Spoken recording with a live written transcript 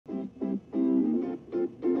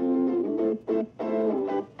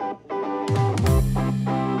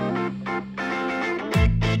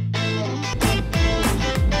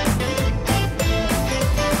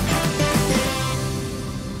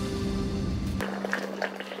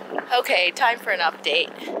Okay, time for an update.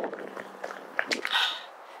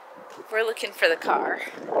 We're looking for the car.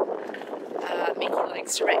 Mickey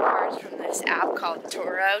likes to rent cars from this app called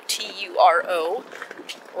Turo, T-U-R-O,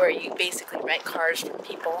 where you basically rent cars from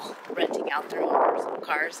people renting out their own personal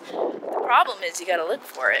cars. The problem is you gotta look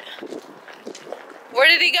for it. Where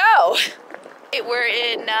did he go? We're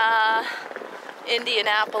in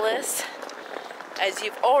Indianapolis. As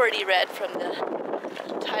you've already read from the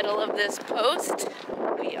title of this post,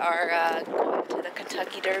 we are going to the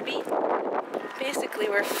Kentucky Derby. Basically,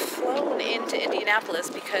 we're flown into Indianapolis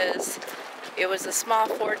because it was a small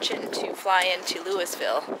fortune to fly into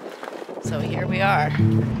Louisville. So here we are.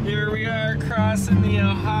 Here we are crossing the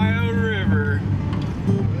Ohio River.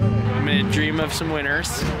 I'm gonna dream of some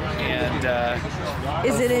winners, and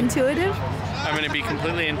is it intuitive? I'm gonna be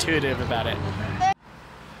completely intuitive about it.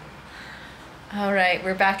 All right,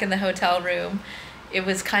 we're back in the hotel room. It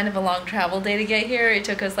was kind of a long travel day to get here. It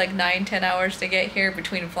took us like 9-10 hours to get here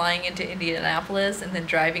between flying into Indianapolis and then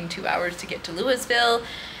driving 2 hours to get to Louisville.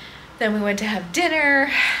 Then we went to have dinner.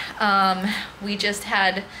 We just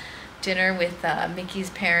had dinner with Mickey's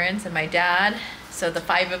parents and my dad. So the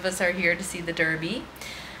 5 of us are here to see the Derby.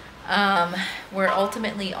 We're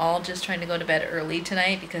ultimately all just trying to go to bed early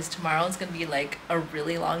tonight because tomorrow is going to be like a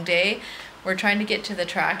really long day. We're trying to get to the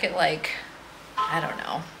track at like, I don't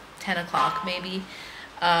know, 10 o'clock maybe.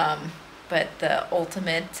 But the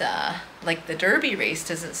ultimate, like the Derby race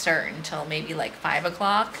doesn't start until maybe like 5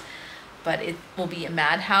 o'clock. But it will be a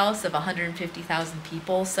madhouse of 150,000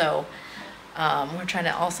 people. So we're trying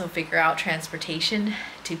to also figure out transportation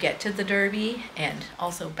to get to the Derby and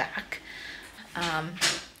also back.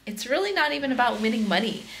 It's really not even about winning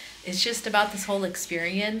money. It's just about this whole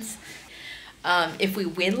experience. If we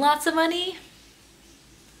win lots of money,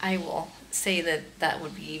 I will say that that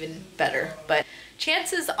would be even better. But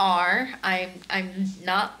chances are I'm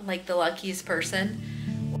not like the luckiest person.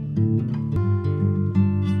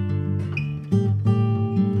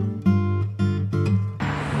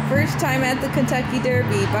 First time at the Kentucky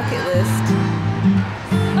Derby, bucket list.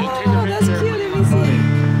 Oh, that's cute. Let me see.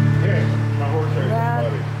 Here, my horse there.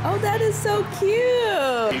 Oh, that is so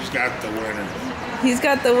cute. He's got the winners. He's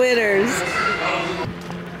got the winners.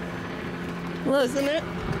 Look, isn't it?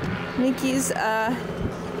 Mickey's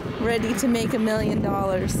ready to make $1 million.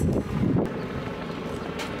 I've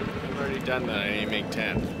already done that. I need to make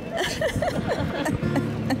 10.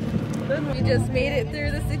 We just made it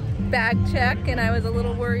through this bag check, and I was a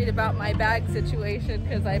little worried about my bag situation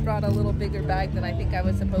because I brought a little bigger bag than I think I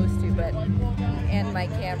was supposed to, and my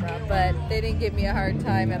camera, but they didn't give me a hard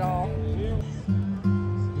time at all.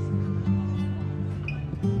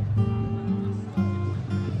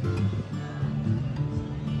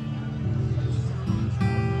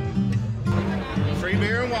 Free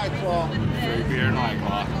beer and White Claw. Free beer and White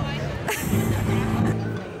Claw.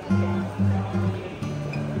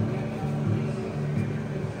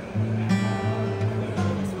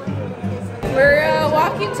 We're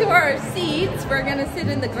walking to our seats. We're gonna sit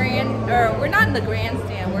in the we're not in the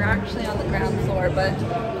grandstand. We're actually on the ground floor, but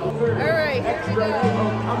all right, here we go.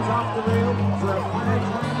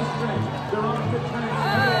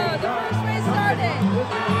 Oh, the first race started.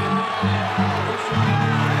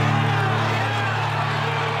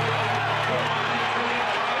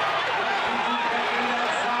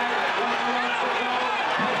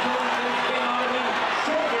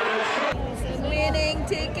 Winning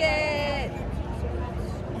ticket.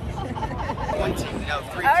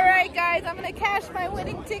 All right, guys, I'm gonna cash my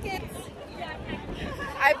winning tickets.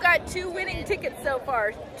 I've got 2 winning tickets so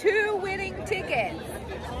far. 2 winning tickets.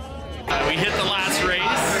 We hit the last race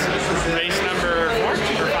number 4 or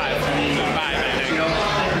 5? 5, I think.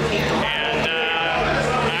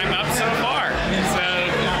 And I'm up so far. So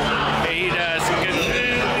ate some good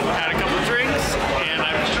food, had a couple drinks, and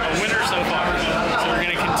I'm a winner so far. So we're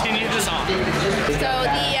gonna continue this on. So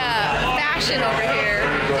the fashion over here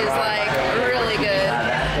is like really good.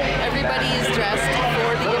 Everybody is dressed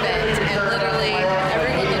for the event, and literally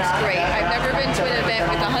everyone looks great. I've never been to an event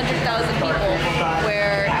with 100,000 people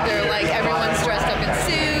where they're like everyone's dressed up in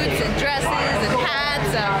suits and dresses and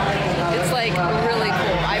hats. It's like really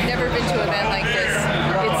cool. I've never been to an event like this.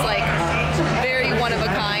 It's like very one of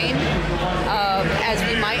a kind. As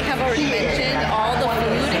we might have already mentioned, all the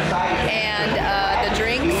food and the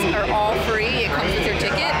drinks are all free. It comes with your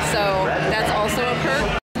ticket, so that's also a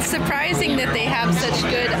perk. It's surprising that they have such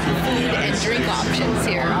good food and drink options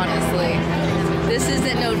here, honestly. This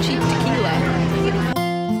isn't no cheap tequila.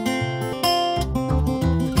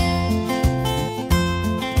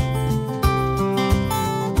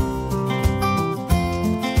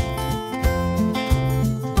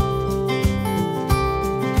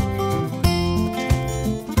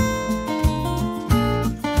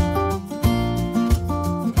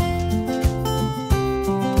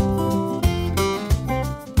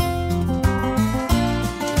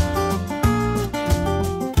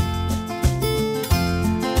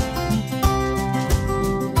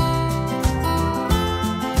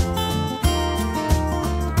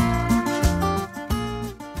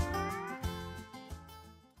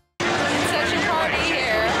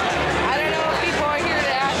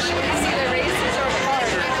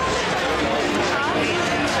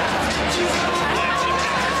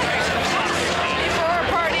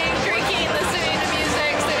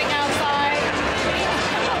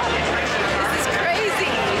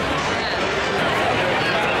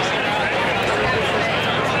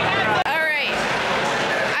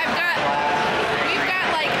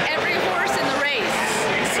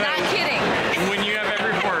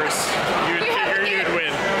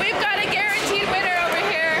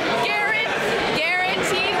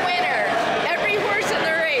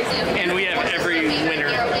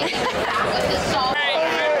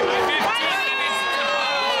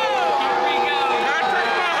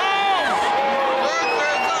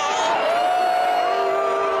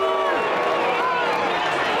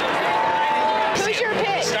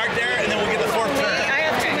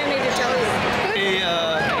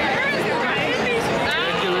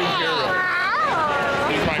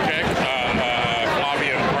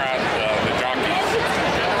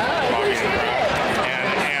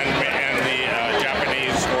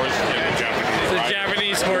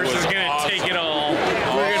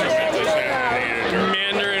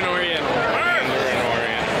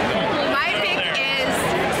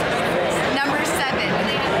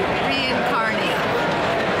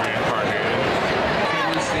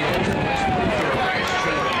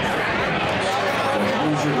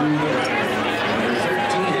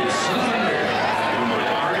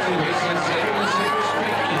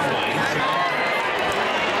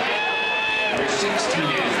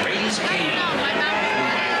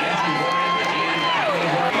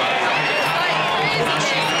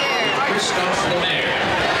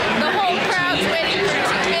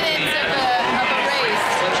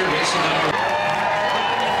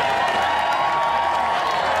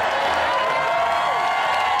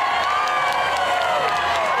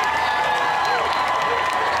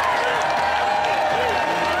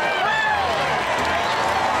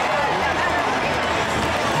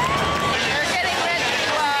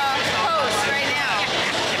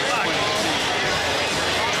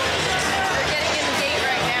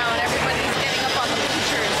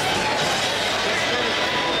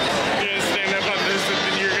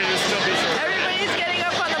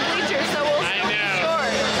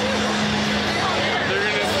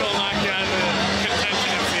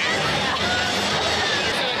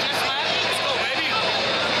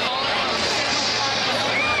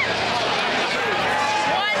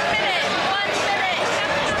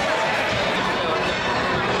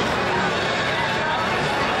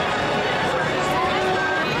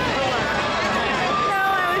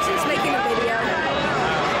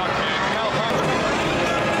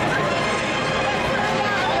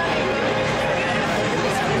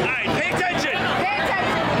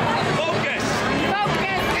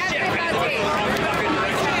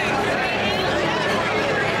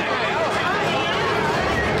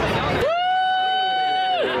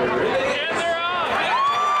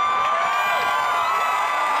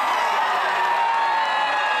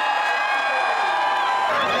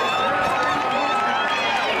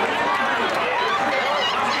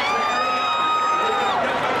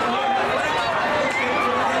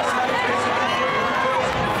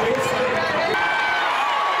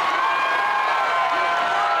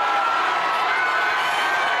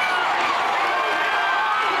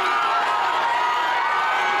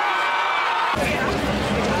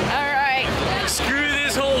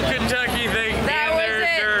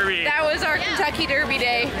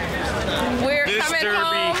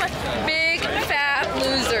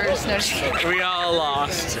 No, just kidding. We all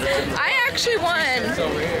lost. I actually won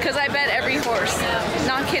because I bet every horse.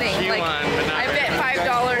 Not kidding. She like won, but not I very bet much.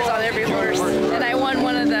 $5 on every horse, and I won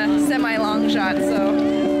one of the semi-long shots.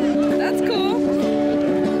 So that's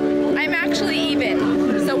cool. I'm actually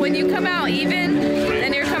even. So when you come out even,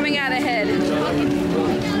 then you're coming out ahead.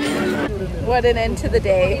 What an end to the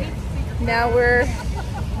day. Now we're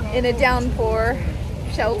in a downpour,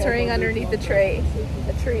 sheltering underneath a tree.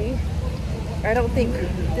 I don't think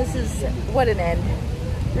this is, what an end.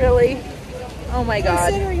 Really? Oh my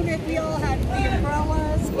God. Considering that we all had the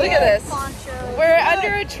umbrellas. Look at this. Ponchos. We're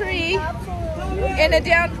under a tree Absolutely. in a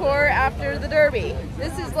downpour after the Derby.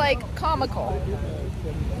 This is like comical.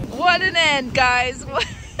 What an end, guys.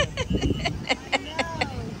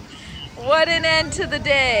 What an end to the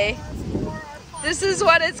day. This is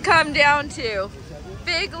what it's come down to.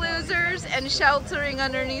 Big losers and sheltering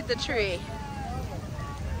underneath the tree.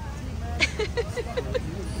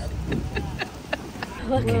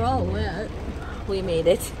 Look, We're all wet. we made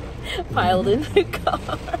it. Piled in the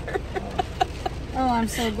car. Oh, I'm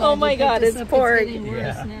so glad. Oh my you picked God, us it's up. pouring.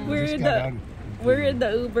 Getting worse now. We're in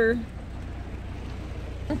the Uber.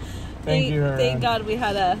 Thank God we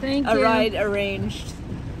had a Thank you. ride arranged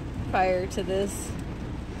prior to this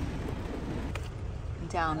That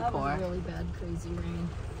downpour. was really bad, crazy rain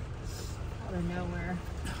out of nowhere.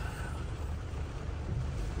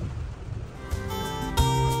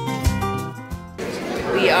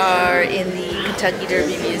 We are in the Kentucky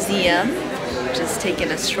Derby Museum. Just taking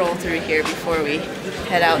a stroll through here before we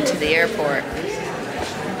head out to the airport.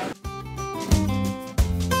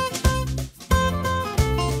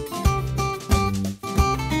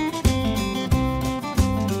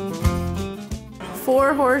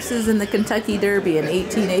 Four horses in the Kentucky Derby in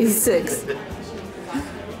 1886.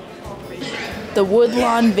 The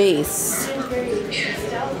Woodlawn Vase.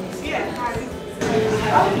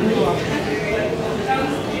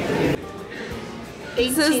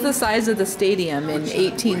 This is the size of the stadium in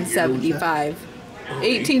 1875.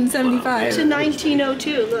 1875. To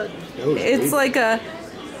 1902, look. It's like a,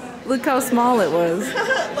 look how small it was.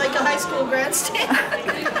 Like a high school grandstand.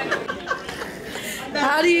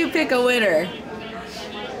 How do you pick a winner?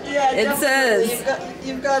 Yeah, It definitely. says-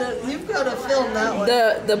 you've got to film that one.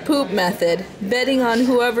 The poop method. Betting on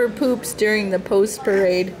whoever poops during the post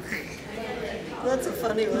parade. That's a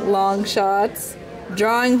funny one. Long shots.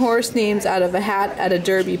 Drawing horse names out of a hat at a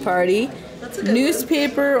derby party. That's a good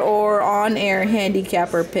Newspaper or on-air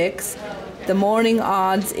handicapper picks. The morning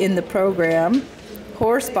odds in the program.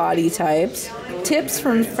 Horse body types. Tips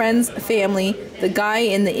from friends, family. The guy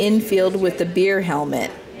in the infield with the beer helmet.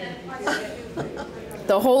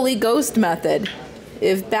 The Holy Ghost method.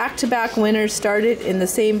 If back-to-back winners started in the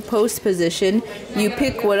same post position, you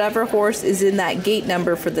pick whatever horse is in that gate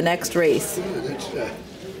number for the next race.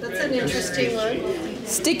 That's an interesting one.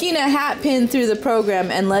 Sticking a hat pin through the program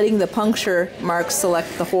and letting the puncture marks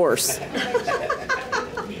select the horse.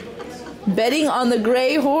 Betting on the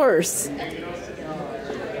gray horse.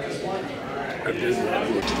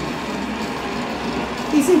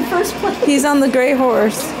 He's in first place. He's on the gray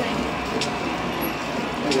horse.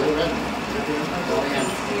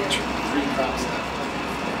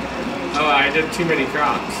 Oh, I did too many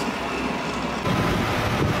crops.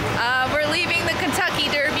 We're leaving the Kentucky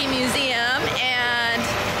Derby Museum, and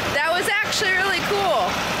that was actually really cool.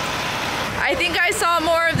 I think I saw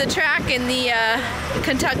more of the track in the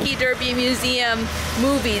Kentucky Derby Museum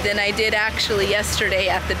movie than I did actually yesterday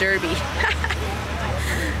at the Derby.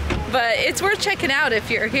 But it's worth checking out if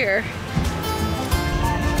you're here.